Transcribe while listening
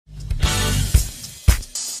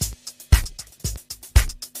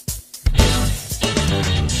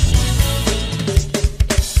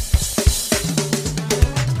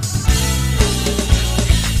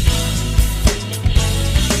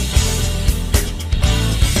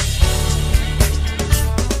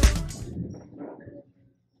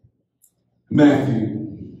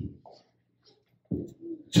Matthew,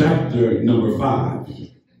 chapter number 5,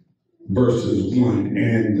 verses 1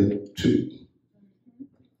 and 2.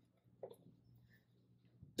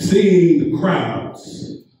 Seeing the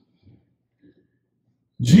crowds,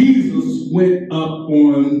 Jesus went up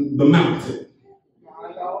on the mountain.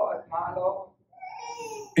 My Lord, my Lord.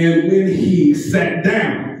 And when he sat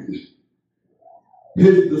down,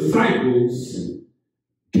 his disciples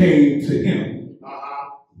came to him.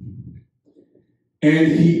 And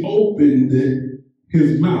he opened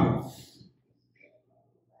his mouth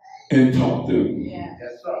and taught them.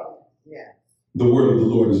 Yes, sir. Yeah. The word of the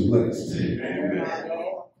Lord is blessed. Amen.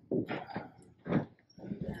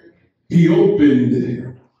 He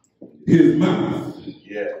opened his mouth.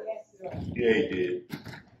 Yeah. Yeah, he did.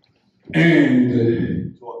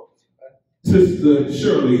 And Sister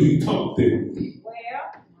Shirley, he taught them. Well,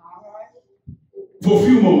 all right. For a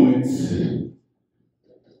few moments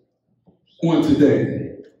on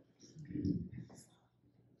today,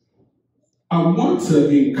 I want to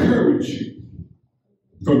encourage you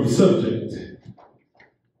from the subject,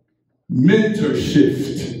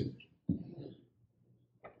 MentorSHIFT.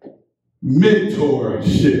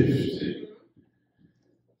 MentorSHIFT.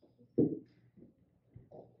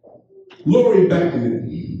 Lori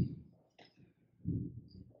Beckman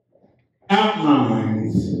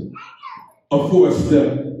outlines a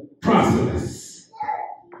 4-step process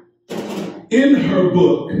in her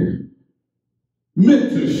book,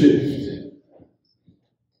 MentorSHIFT.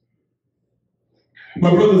 My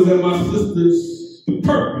brothers and my sisters, the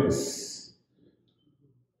purpose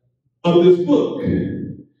of this book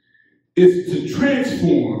is to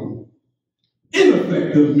transform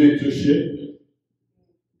ineffective mentorship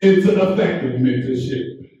into effective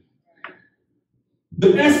mentorship.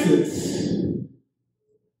 The essence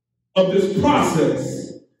of this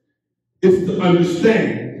process is to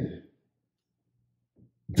understand,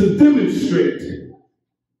 to demonstrate,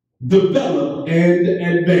 develop, and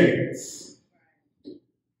advance.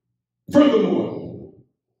 Furthermore,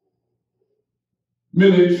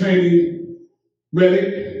 men in training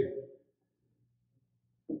ready.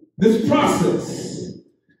 This process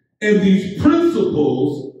and these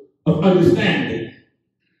principles of understanding,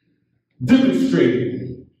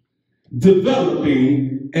 demonstrating,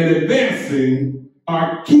 developing, and advancing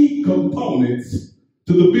are key components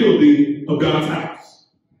to the building of God's house.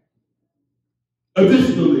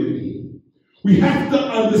 Additionally, we have to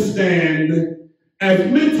understand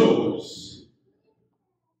as mentors,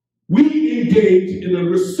 we engage in a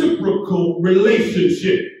reciprocal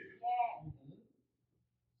relationship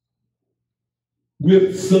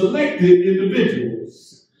with selected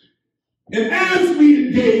individuals. And as we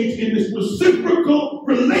engage in this reciprocal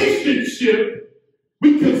relationship,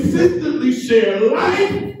 we consistently share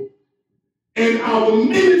life and our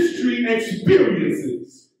ministry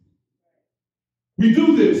experiences. We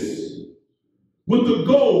do this with the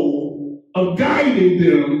goal of guiding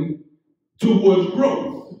them towards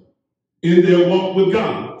growth in their walk with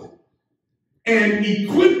God and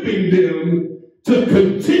equipping them to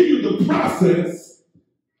continue the process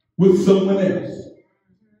with someone else.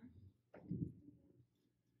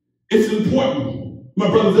 It's important, my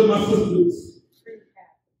brothers and my sisters,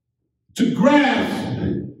 to grasp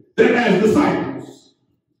that as disciples,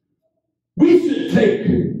 we should take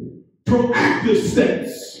proactive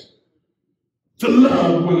steps to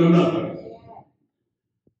love one another.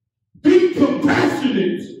 Be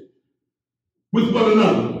compassionate with one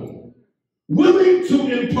another, willing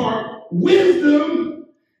to impart wisdom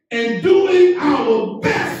and doing our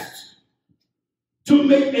best to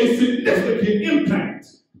make a significant impact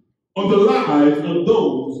on the lives of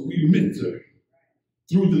those we mentor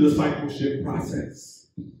through the discipleship process.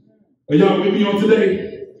 Are y'all with me on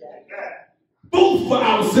today? Both for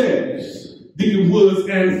ourselves, Deacon Woods,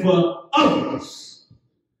 and for others.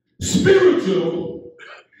 Spiritual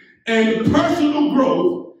and personal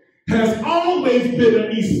growth has always been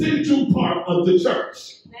an essential part of the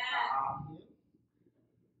church.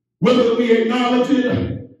 Whether we acknowledge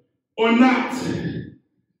it or not,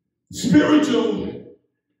 spiritual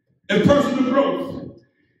and personal growth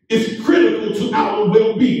is critical to our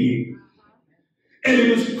well-being. And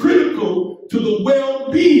it is critical to the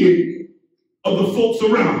well-being of the folks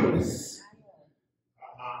around us.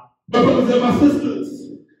 My brothers and my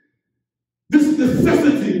sisters, this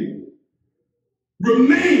necessity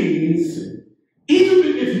remains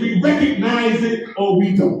even if we recognize it or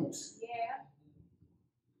we don't.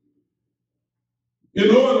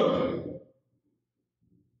 In order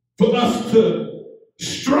for us to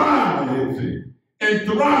strive and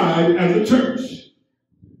thrive as a church,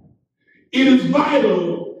 it is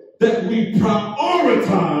vital that we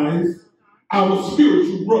prioritize our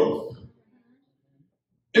spiritual growth.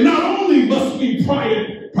 And not only must we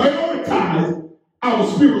prioritize our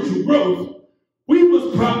spiritual growth, we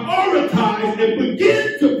must prioritize and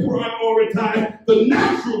begin to prioritize the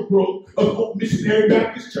natural growth of Hope Missionary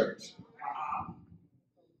Baptist Church.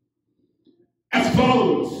 As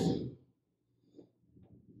followers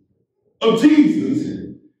of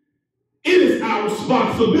Jesus, it is our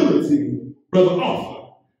responsibility, Brother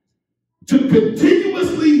Arthur, to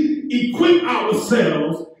continuously equip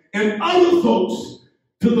ourselves and other folks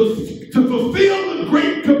to fulfill the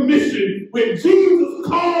Great Commission when Jesus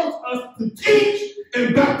calls us to teach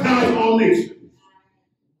and baptize all nations.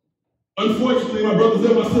 Unfortunately, my brothers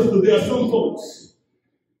and my sisters, there are some folks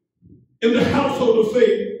in the household of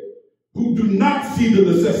faith who do not see the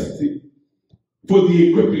necessity for the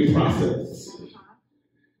equipping process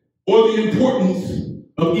or the importance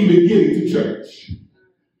of even getting to church.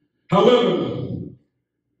 However,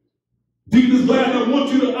 Jesus glad I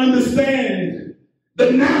want you to understand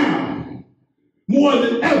that now, more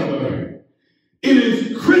than ever, it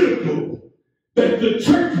is critical that the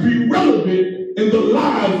church be relevant in the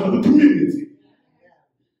lives of the community.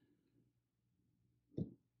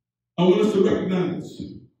 I want us to recognize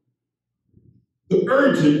the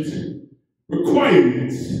urgent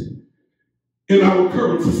requirements in our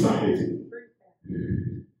current society.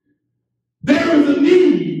 There is a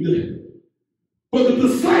need for the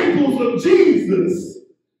disciples of Jesus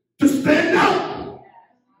to stand up.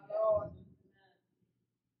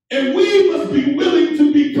 And we must be willing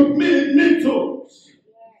to be committed mentors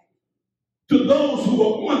to those who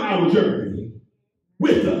are on our journey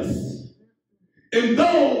with us and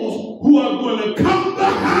those who are going to come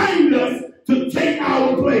behind us to take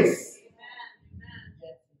our place.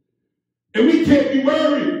 And we can't be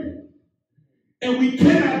worried. And we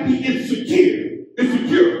cannot be insecure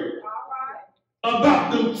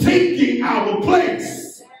about them taking our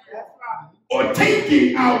place or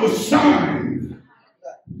taking our shine.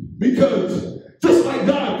 Because just like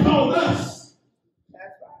God called us,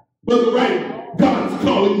 Brother Right, God is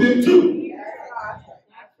calling them too.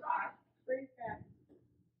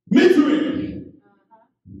 Mentoring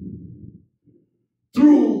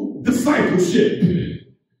through discipleship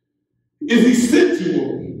is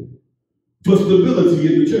essential for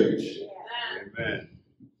stability in the church. Amen.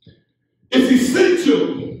 It's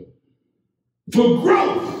essential for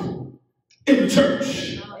growth in the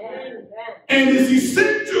church. And it's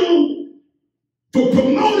essential for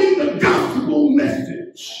promoting the gospel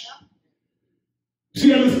message.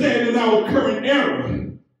 See, understand in our current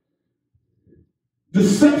era,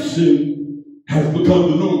 deception has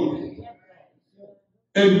become the norm.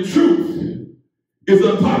 And the truth is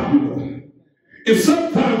unpopular. And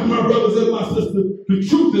sometimes, my brothers and my sisters, the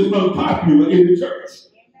truth is unpopular in the church.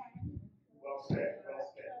 Well said.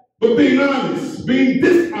 Well said. But being honest, being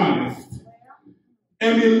dishonest,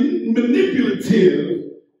 and being manipulative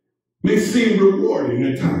may seem rewarding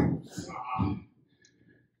at times.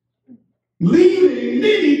 Leading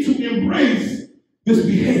many to embrace this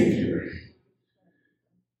behavior.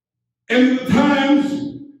 And in the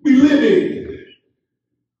times we live in,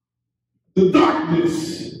 the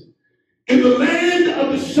darkness in the land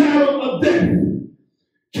of the shadow of death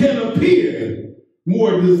can appear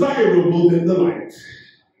more desirable than the light.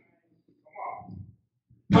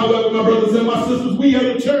 However, my brothers and my sisters, we as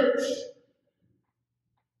a church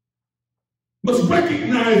must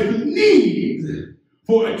recognize the need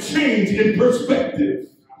for a change in perspective.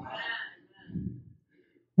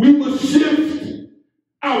 We must shift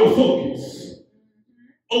our focus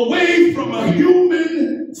away from a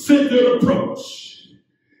human-centered approach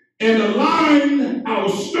and align our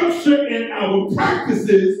structure and our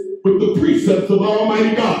practices with the precepts of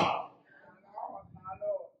Almighty God.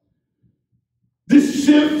 This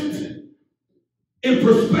shift in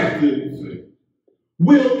perspective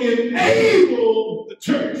will enable the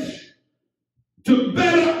church to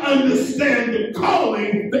better understand the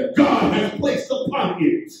calling that God has placed upon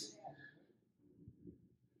it.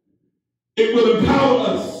 It will empower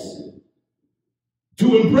us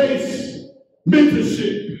to embrace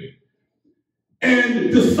mentorship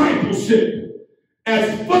and discipleship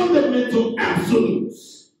as fundamental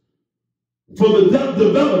absolutes for the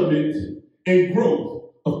development and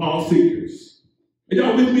growth of all seekers. Are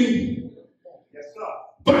y'all with me? Yes, sir.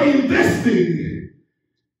 By investing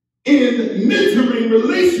in mentoring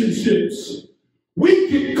relationships, we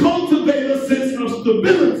can cultivate a sense of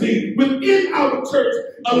stability within our church,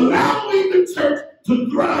 allowing the church to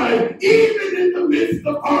thrive even in the midst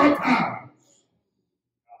of hard times.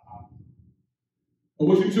 I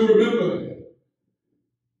want you to remember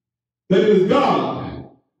that it is God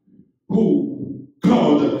who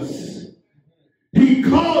called us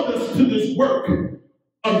work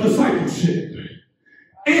of discipleship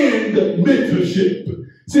and mentorship.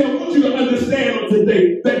 See, I want you to understand on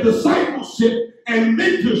today that discipleship and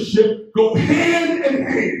mentorship go hand in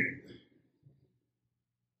hand.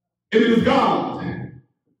 It is God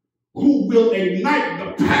who will ignite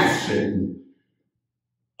the passion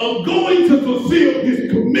of going to fulfill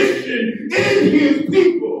his commission in his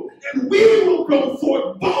people. And we will go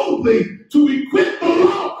forth boldly to equip the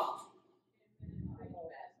lost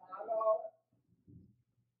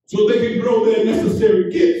so they can grow their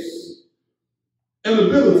necessary gifts and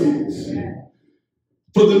abilities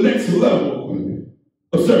for the next level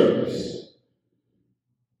of service.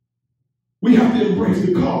 We have to embrace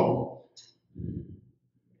the call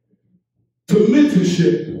to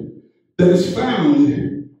mentorship that is found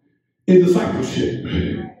in discipleship.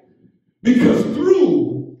 Because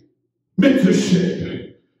through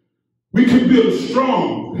mentorship, we can build a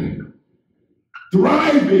strong,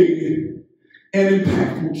 thriving, and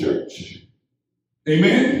impactful church.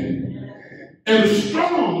 Amen? And a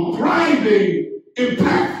strong, thriving,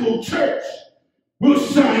 impactful church will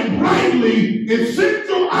shine brightly in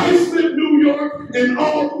Central Islip, New York, and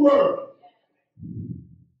all the world.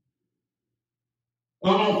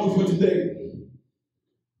 Our author for today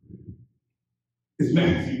is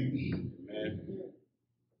Matthew. Amen.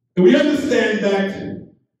 And we understand that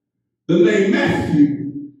the name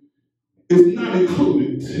Matthew is not included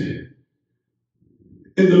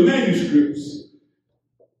in the manuscripts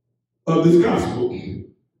of this gospel.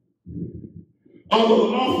 Although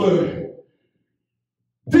the author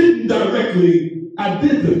didn't directly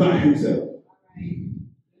identify himself.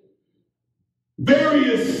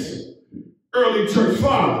 Various early church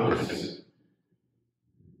fathers,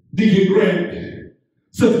 Deacon Grant,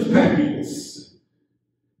 such as Papias,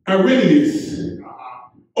 Irenaeus,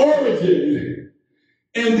 Origen,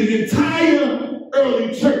 and the entire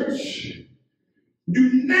early church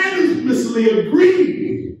unanimously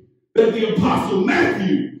agreed that the Apostle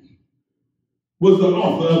Matthew was the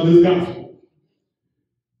author of this gospel.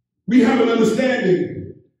 We have an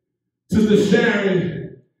understanding, Sister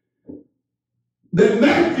Sharon, that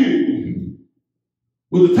Matthew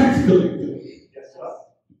was a tax collector. Yes, sir.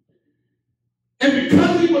 And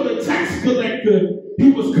because he was a tax collector,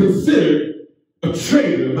 he was considered a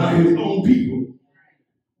traitor by his own people.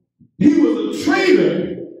 He was a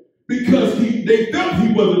traitor because they felt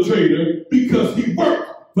he was a traitor because he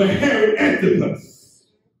worked for Herod Antipas.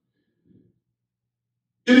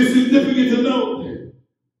 It is significant to note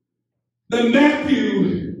that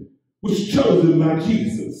Matthew was chosen by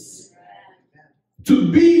Jesus to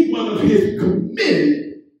be one of his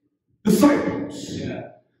committed disciples.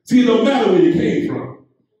 Yeah. See, it don't matter where you came from.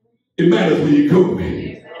 It matters where you're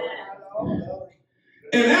going.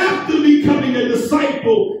 And after becoming a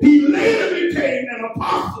disciple, he later became an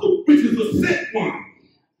apostle, which is a sent one.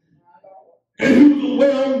 And he was a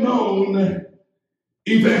well-known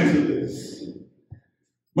evangelist.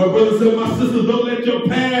 My brothers and my sisters, don't let your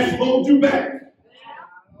past hold you back.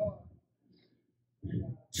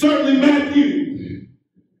 Certainly Matthew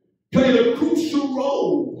played a crucial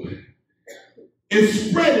role in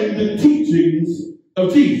spreading the teachings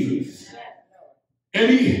of Jesus. And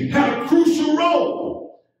he had a crucial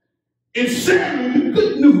role in sharing the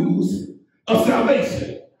good news of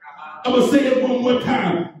salvation. I'm going to say it one more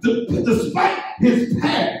time. Despite his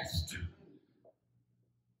past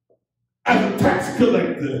as a tax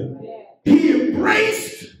collector, he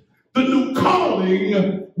embraced the new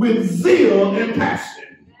calling with zeal and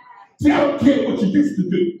passion. See, I don't care what you used to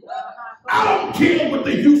do. I don't care what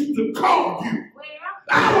they used to call you.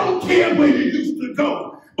 I don't care where you used to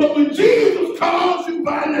go. But when Jesus calls you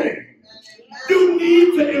by name, you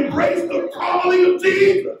need to embrace the calling of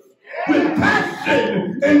Jesus with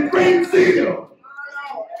passion and great zeal.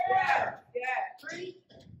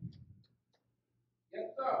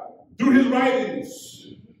 Through his writings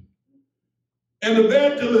and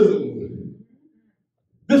evangelism,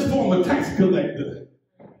 this former tax collector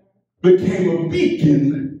became a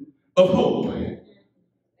beacon of hope.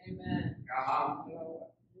 Amen.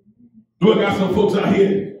 Do I got some folks out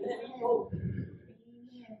here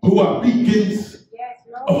who are beacons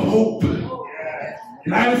of hope?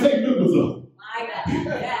 And I didn't say members of hope.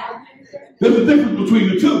 There's a difference between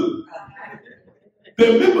the two.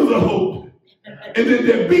 They're members of hope, and then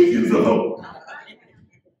they're beacons of hope.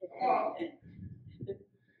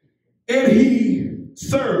 And he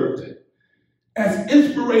served as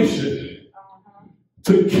inspiration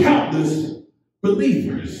to countless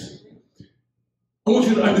believers. I want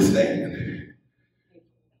you to understand,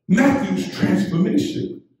 Matthew's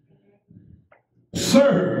transformation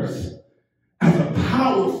serves as a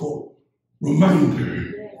powerful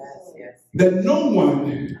reminder that no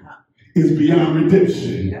one is beyond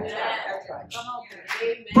redemption.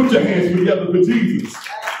 Put your hands together for Jesus.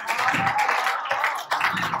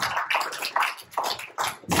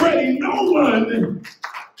 Freddie, no one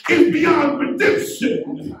is beyond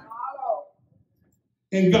redemption.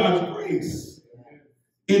 In God's grace,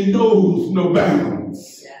 it knows no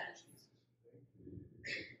bounds.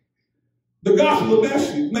 The Gospel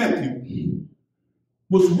of Matthew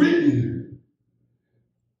was written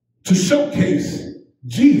to showcase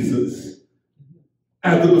Jesus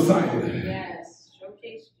as the Messiah. Yes,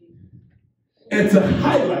 showcase Jesus. And to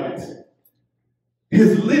highlight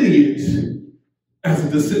his lineage as a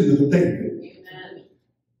descendant of David. Amen.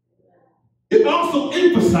 It also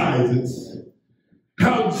emphasizes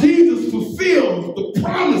how Jesus fulfills the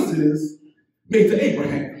promises made to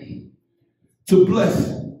Abraham to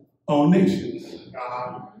bless all nations.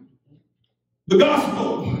 The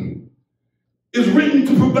gospel is written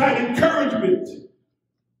to provide encouragement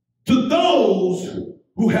to those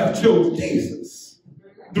who have chosen Jesus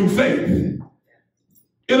through faith.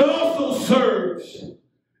 It also serves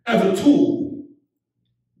as a tool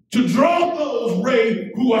to draw those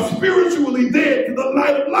who are spiritually dead to the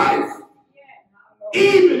light of life,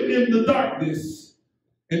 even in the darkness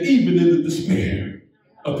and even in the despair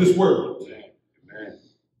of this world.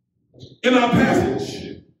 In our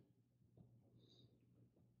passage,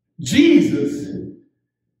 Jesus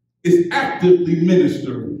is actively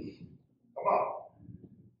ministering.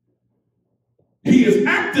 He is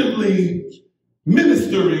actively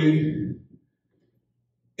ministering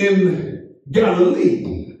in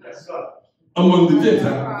Galilee among the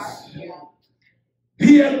Gentiles.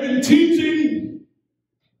 He has been teaching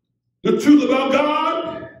the truth about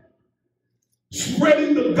God,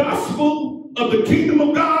 spreading the gospel of the kingdom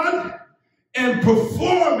of God, and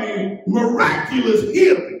performing miraculous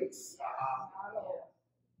healings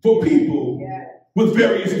for people with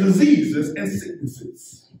various diseases and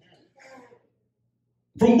sicknesses.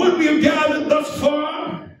 From what we have gathered thus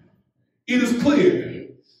far, it is clear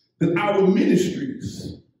that our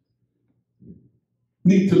ministries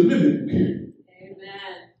need to mimic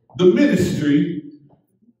the ministry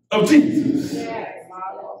of Jesus.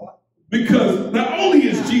 Because not only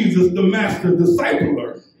is Jesus the master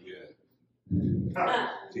discipler,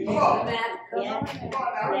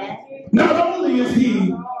 not only is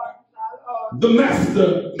he the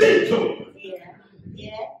master mentor,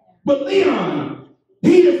 but Leon,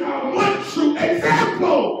 he is our one true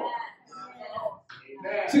example.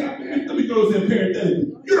 See, let me go this in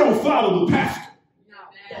parenthetically. You don't follow the pastor.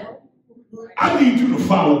 I need you to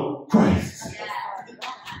follow Christ.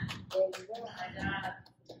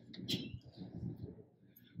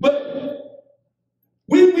 But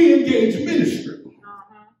when we engage ministry,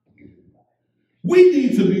 we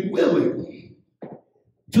need to be willing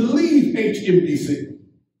to leave HMBC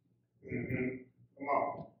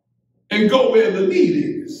and go where the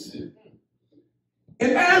need is.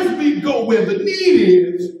 And as we go where the need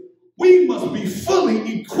is, we must be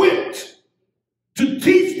fully equipped to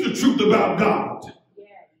teach the truth about God.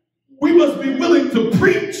 We must be willing to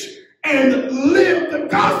preach and live the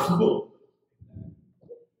gospel.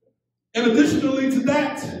 And additionally to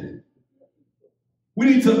that, we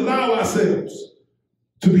need to allow ourselves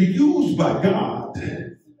to be used by God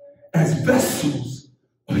as vessels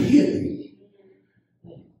of healing.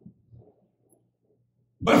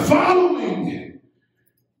 By following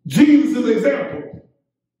Jesus' example,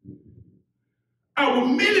 our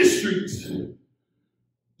ministries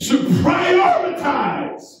should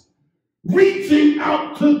prioritize reaching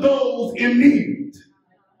out to those in need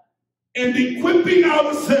and equipping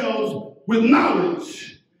ourselves with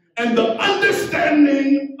knowledge and the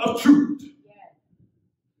understanding of truth.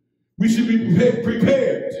 We should be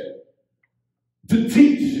prepared to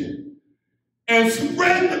teach and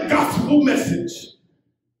spread the gospel message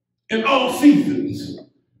in all seasons,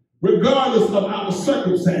 regardless of our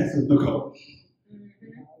circumstances, Nicole.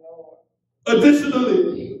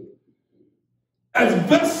 Additionally, as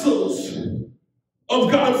vessels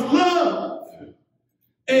of God's love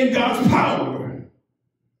and God's power,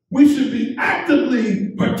 we should be actively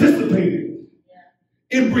participating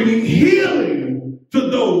in bringing healing to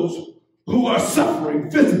those who are suffering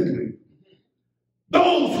physically,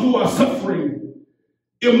 those who are suffering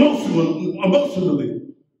emotionally,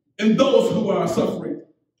 and those who are suffering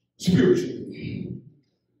spiritually.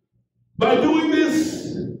 By doing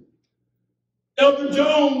this, Elder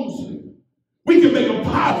Jones, we can make a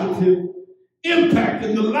positive impact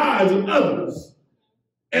in the lives of others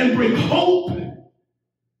and bring hope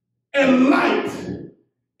and light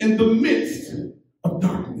in the midst of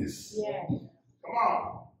darkness. Come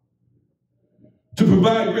on. to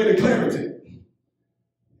provide greater clarity.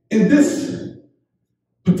 In this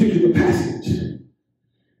particular passage,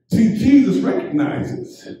 see, Jesus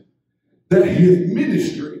recognizes that his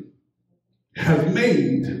ministry has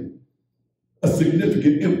made a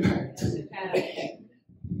significant impact.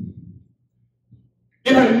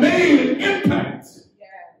 It has made an impact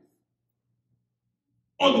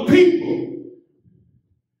on the people.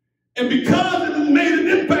 And because it has made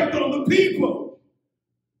an impact on the people,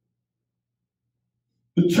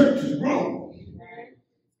 the church has grown.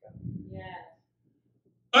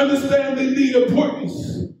 Understanding the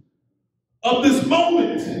importance of this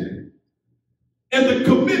moment and the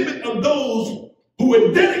commitment of those who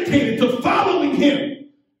were dedicated to following him,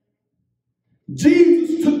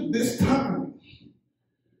 Jesus took this time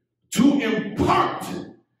to impart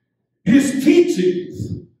his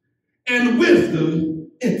teachings and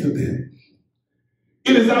wisdom into them.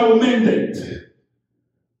 It is our mandate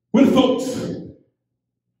when folks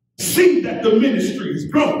see that the ministry is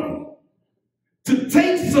growing to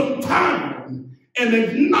take some time and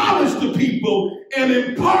acknowledge the people and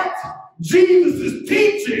impart Jesus'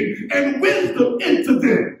 teaching and wisdom into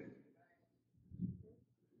them.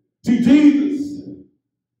 See, Jesus,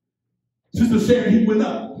 Sister Sharon, he went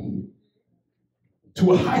up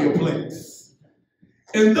to a higher place.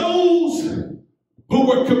 And those who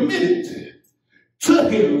were committed to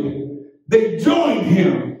him, they joined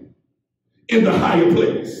him in the higher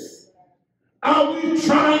place. Are we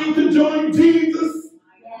trying to join Jesus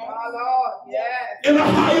in a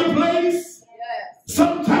higher place?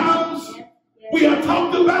 Sometimes we are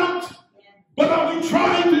talked about, but are we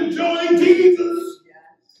trying to join Jesus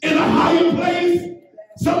in a higher place?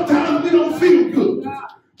 Sometimes we don't feel good,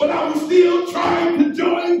 but are we still trying to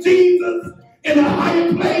join Jesus in a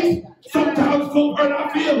higher place? Sometimes folk hurt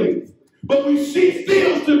our feelings, but we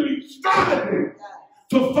still should be striving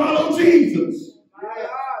to follow Jesus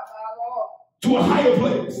to a higher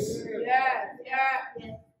place.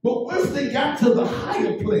 But once they got to the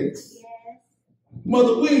higher place,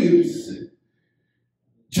 Mother Williams,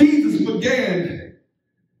 Jesus began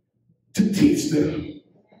to teach them,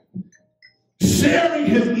 sharing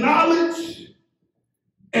his knowledge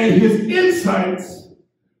and his insights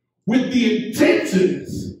with the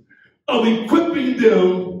intentions of equipping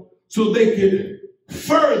them so they could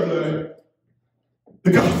further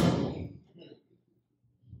the gospel.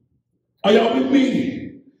 Are y'all with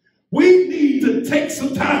me? We need to take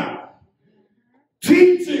some time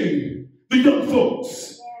teaching the young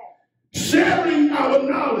folks, sharing our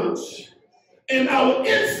knowledge and our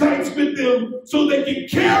insights with them so they can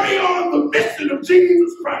carry on the mission of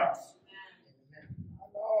Jesus Christ.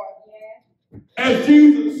 As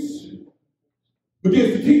Jesus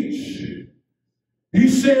begins to teach, he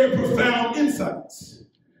shared profound insights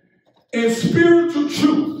and spiritual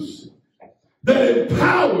truths that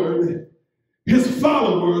empowered his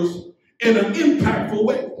followers in an impactful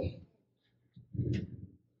way.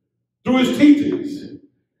 Through his teachings,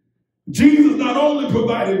 Jesus not only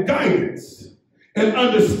provided guidance and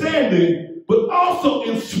understanding, but also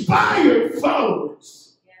inspired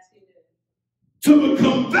followers to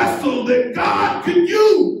become vessels that God could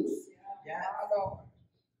use.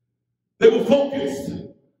 They were focused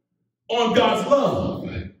on God's love,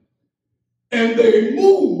 and they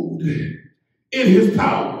moved in his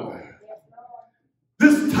power.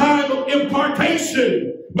 This time of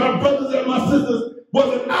impartation, my brothers and my sisters,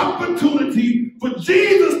 was an opportunity for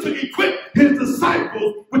Jesus to equip his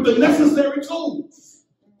disciples with the necessary tools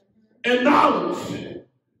and knowledge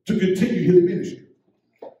to continue his ministry.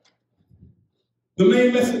 The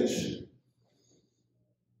main message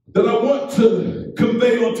that I want to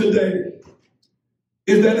convey on today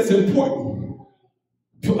is that it's important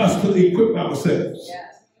for us to equip ourselves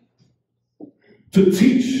to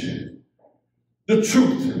teach the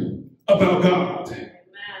truth about God.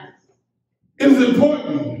 It is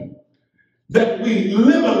important that we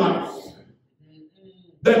live a life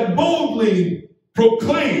that boldly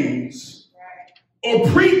proclaims or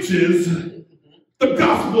preaches the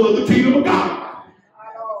gospel of the kingdom of God.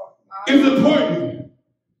 It is important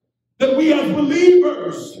that we as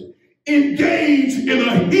believers engage in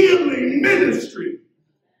a healing ministry.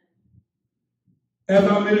 As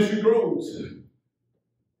our ministry grows,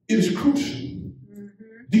 it is crucial,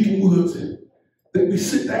 Deacon Woods, that we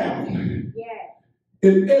sit down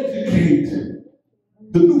and educate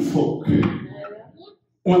the new folk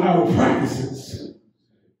on our practices,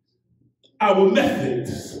 our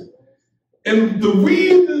methods, and the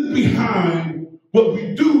reasons behind what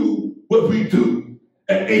we do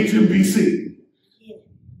at HMBC.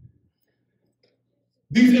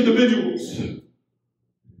 These individuals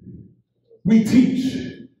we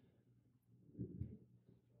teach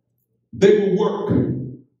they will work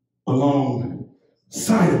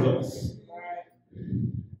alongside of us.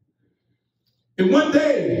 And one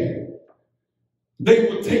day, they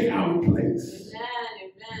will take our place.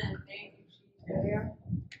 Amen. Thank you, Jesus.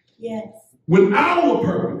 Yes. When our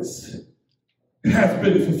purpose has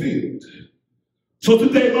been fulfilled. So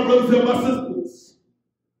today, my brothers and my sisters,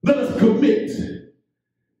 let us commit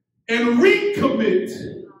and recommit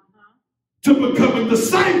to becoming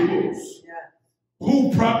disciples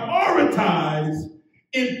who prioritize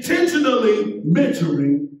intentionally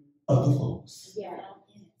mentoring other folks. Yes.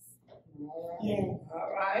 Yes.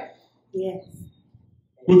 All right. Yes.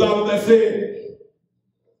 With all of that said,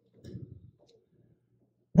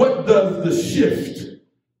 what does the shift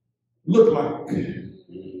look like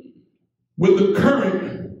when the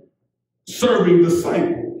current serving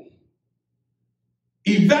disciple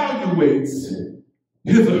evaluates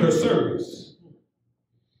his or her service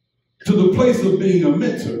to the place of being a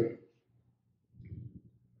mentor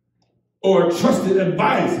or a trusted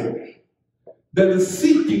advisor that is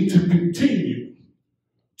seeking to continue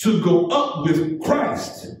to go up with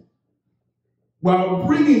Christ while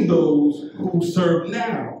bringing those who serve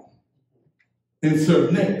now and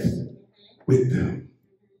serve next with them?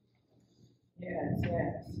 Yes,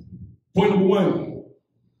 yes. Point number one,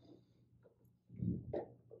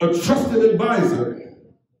 a trusted advisor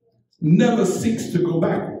never seeks to go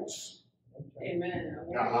backwards Amen. I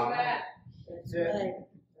want to go back. That's it. Right.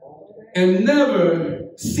 and never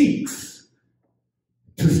seeks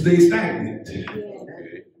to stay stagnant. Yes.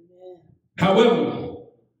 However,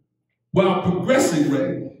 while progressing,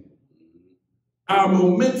 Ray, our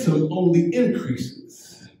momentum only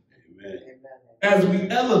increases as we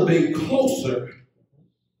elevate closer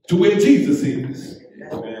to where Jesus is.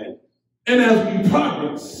 Amen. And as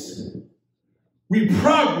we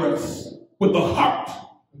progress with a heart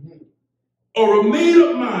or a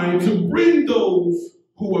made-up mind to bring those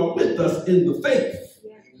who are with us in the faith.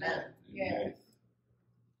 Yes.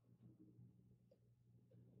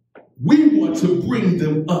 We want to bring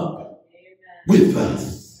them up with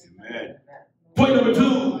us. Amen. Point number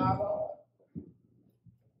two,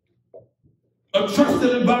 a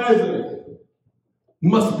trusted advisor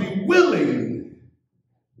must be willing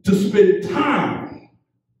to spend time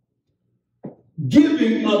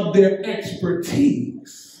giving of their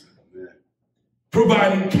expertise,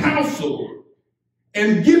 providing counsel,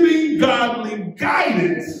 and giving godly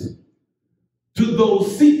guidance to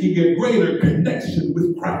those seeking a greater connection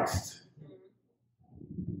with Christ.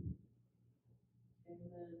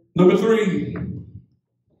 Number three,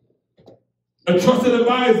 a trusted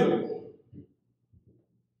advisor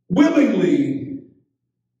willingly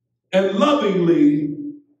and lovingly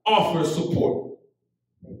offers support,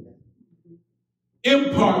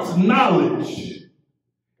 imparts knowledge,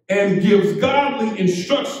 and gives godly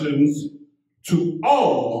instructions to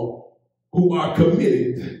all who are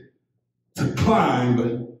committed to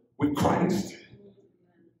climb with Christ.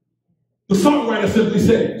 The songwriter simply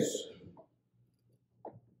says,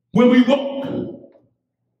 when we walk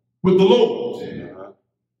with the Lord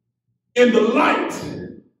in the light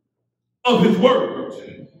of his word,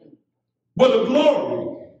 what a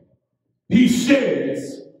glory he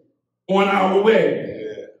sheds on our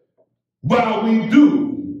way. While we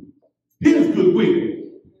do his good will,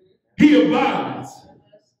 he abides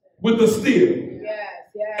with the still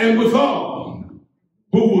and with all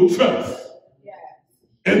who will trust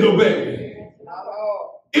and obey.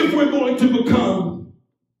 If we're going to become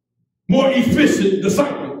more efficient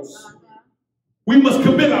disciples, we must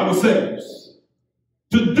commit ourselves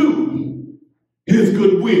to do his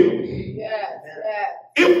good will.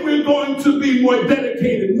 If we're going to be more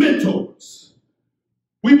dedicated mentors,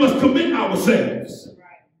 we must commit ourselves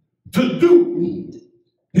to do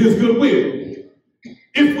his good will.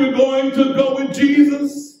 If we're going to go with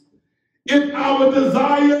Jesus, if our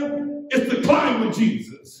desire is to climb with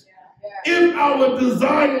Jesus, if our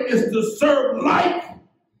desire is to serve like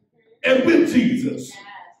and with Jesus,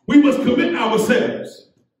 we must commit ourselves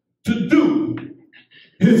to do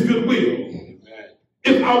his good will.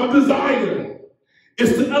 If our desire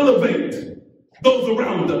is to elevate those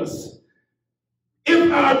around us,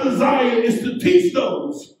 if our desire is to teach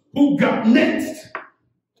those who got next,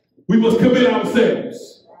 we must commit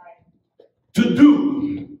ourselves to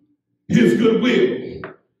do his good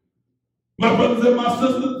will. My brothers and my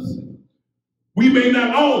sisters, we may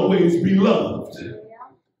not always be loved.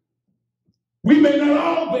 We may not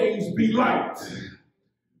always be liked.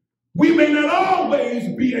 We may not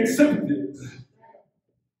always be accepted.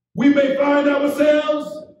 We may find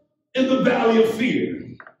ourselves in the valley of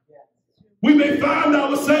fear. We may find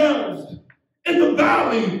ourselves in the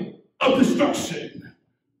valley of destruction.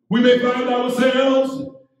 We may find ourselves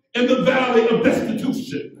in the valley of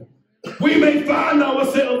destitution. We may find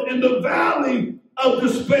ourselves in the valley of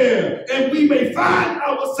despair. And we may find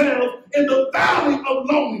ourselves in the valley of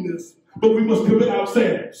loneliness. But we must commit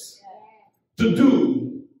ourselves to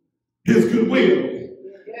do his good will.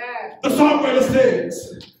 The songwriter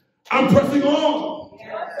says, I'm pressing on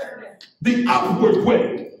the upward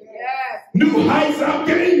way. New heights I'm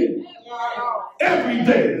gaining every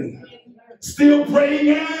day. Still praying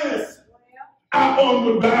as I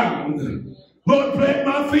onward bound. Lord, plant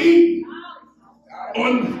my feet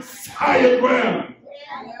on higher ground.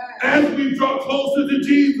 As we draw closer to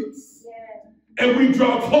Jesus and we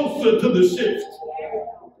draw closer to the shift,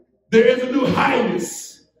 there is a new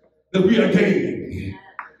highness that we are gaining.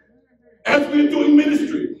 As we are doing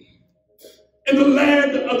ministry in the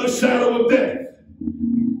land of the shadow of death,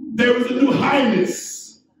 there is a new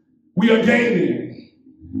highness we are gaining.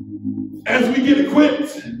 As we get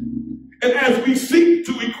equipped and as we seek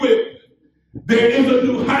to equip, there is a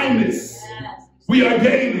new highness we are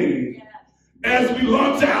gaining. As we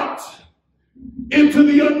launch out into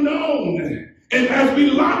the unknown and as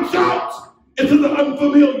we launch out into the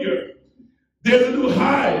unfamiliar, there's a new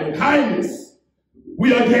highness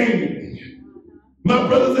we are gaining. My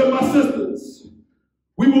brothers and my sisters,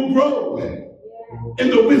 we will grow in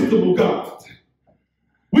the wisdom of God.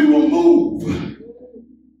 We will move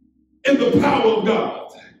in the power of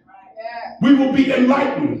God. We will be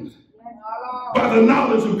enlightened by the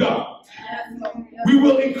knowledge of God. We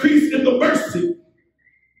will increase in the mercy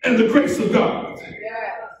and the grace of God.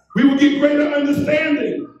 We will get greater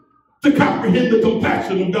understanding to comprehend the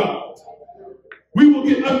compassion of God. We will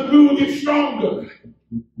get stronger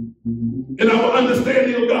in our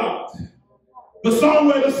understanding of God. The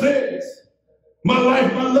songwriter says, my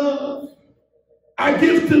life, my love, I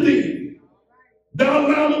give to thee, thou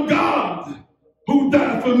Lamb of God, who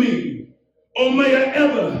died for me. Oh, may I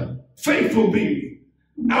ever faithful be.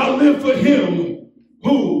 I'll live for him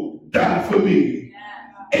who died for me.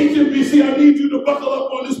 HMBC, I need you to buckle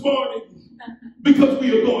up on this morning because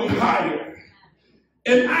we are going higher.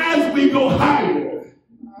 And as we go higher,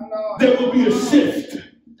 there will be a shift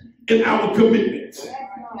in our commitment.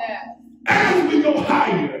 As we go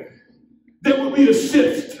higher, there will be a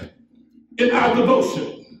shift in our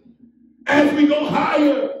devotion. As we go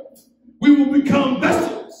higher, we will become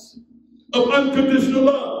vessels of unconditional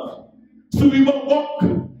love. So we won't walk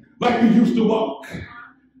like we used to walk.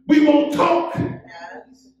 We won't talk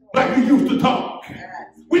like we used to talk.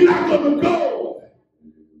 We're not going to go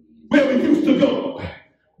where we used to go.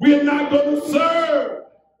 We're not going to serve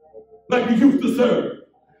like we used to serve.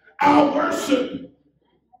 Our worship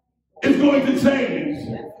is going to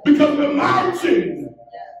change because we're marching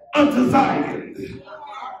unto Zion.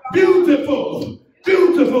 Beautiful,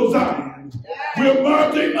 beautiful Zion. We're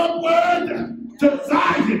marching upward to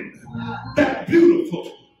Zion, that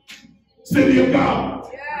beautiful city of God.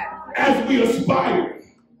 As we aspire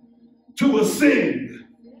to ascend,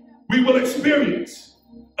 we will experience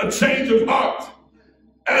a change of heart.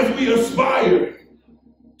 As we aspire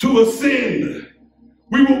to ascend,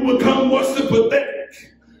 we will become more sympathetic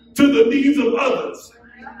to the needs of others.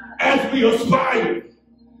 As we aspire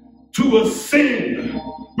to ascend,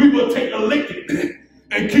 we will take a licking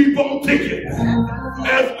and keep on ticking.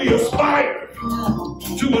 As we aspire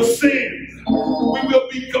to ascend, we will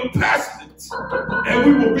be compassionate and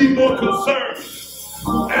we will be more concerned.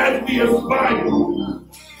 As we aspire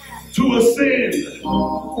to ascend,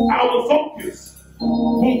 our focus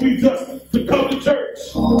won't be just to come to church,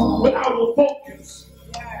 but our focus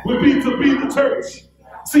will be to be the church.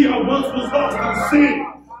 See, I once was lost in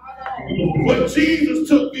sin, but Jesus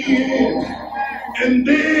took me in, and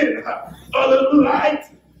then a little light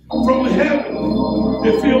from heaven,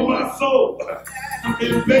 it filled my soul,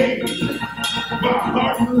 it made my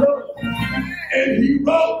heart love, and he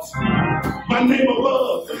wrote my name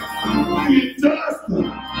above. It just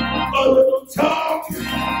a little talk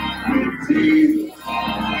with Jesus,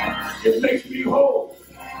 it makes me whole.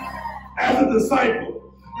 As a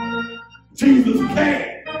disciple, Jesus can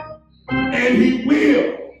and he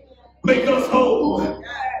will make us whole.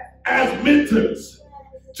 As mentors,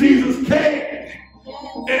 Jesus can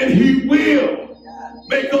and he will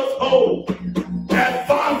make us whole. As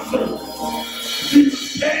sponsors,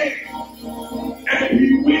 Jesus can and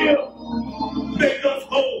he will make us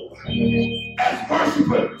whole. As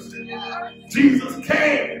worshipers, Jesus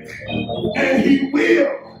can and he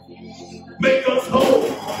will make us whole.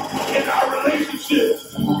 In our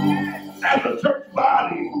relationships, as a church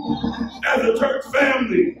body, as a church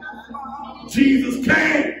family, Jesus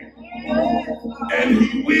can and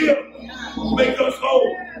he will make us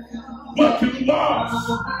whole. What can wash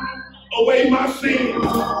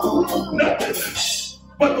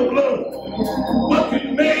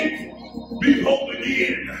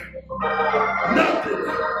again. Nothing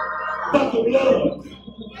but the blood.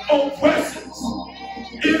 Oh, precious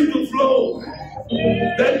is the flow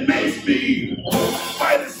that makes me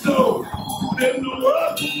white as snow. There's no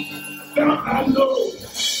other fountain I know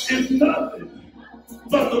is nothing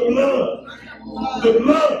but the blood. The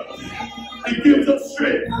blood, it gives us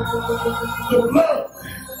strength. The blood,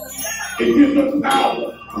 it gives us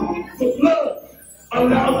power. The blood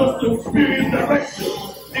allows us to experience direction.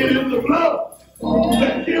 It is the blood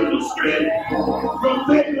that gives us strength from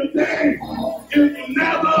day to day. It will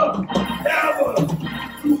never, ever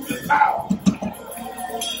lose its power.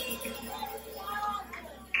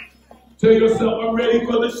 Tell yourself, I'm ready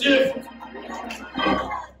for the shift.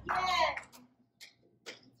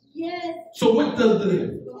 Yes. So what does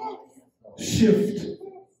the shift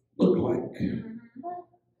look like?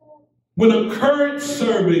 When a current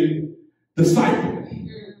serving disciple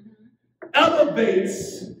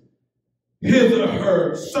elevates his or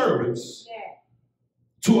her servants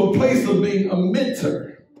to a place of being a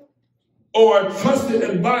mentor or a trusted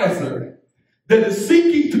advisor that is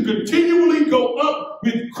seeking to continually go up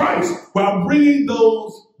with Christ while bringing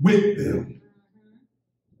those with them.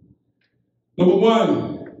 Number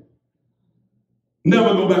one,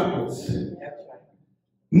 never go backwards.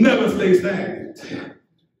 Never stay stagnant.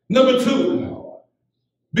 Number two,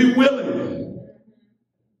 be willing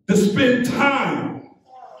to spend time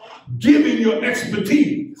giving your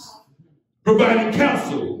expertise, providing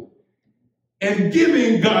counsel, and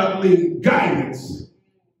giving godly guidance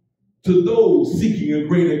to those seeking a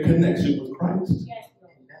greater connection with Christ.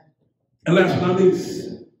 And last but not least,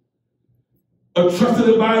 a trusted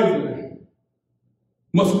advisor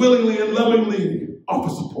must willingly and lovingly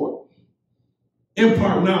offer support,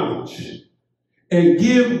 impart knowledge, and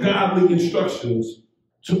give godly instructions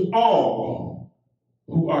to all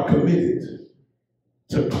who are committed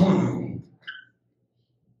to climb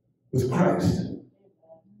with Christ.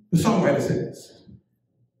 The songwriter says,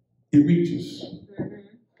 it reaches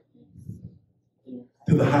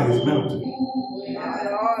to the highest mountain.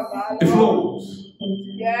 It flows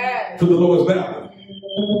to the lowest valley.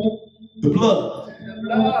 The blood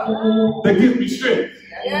that gives me strength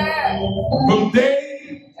from day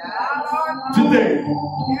to day.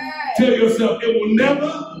 Tell yourself, it will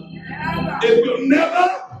never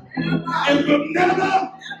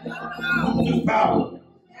lose its power.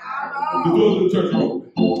 The doors of the church are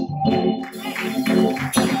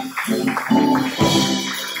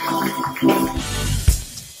open.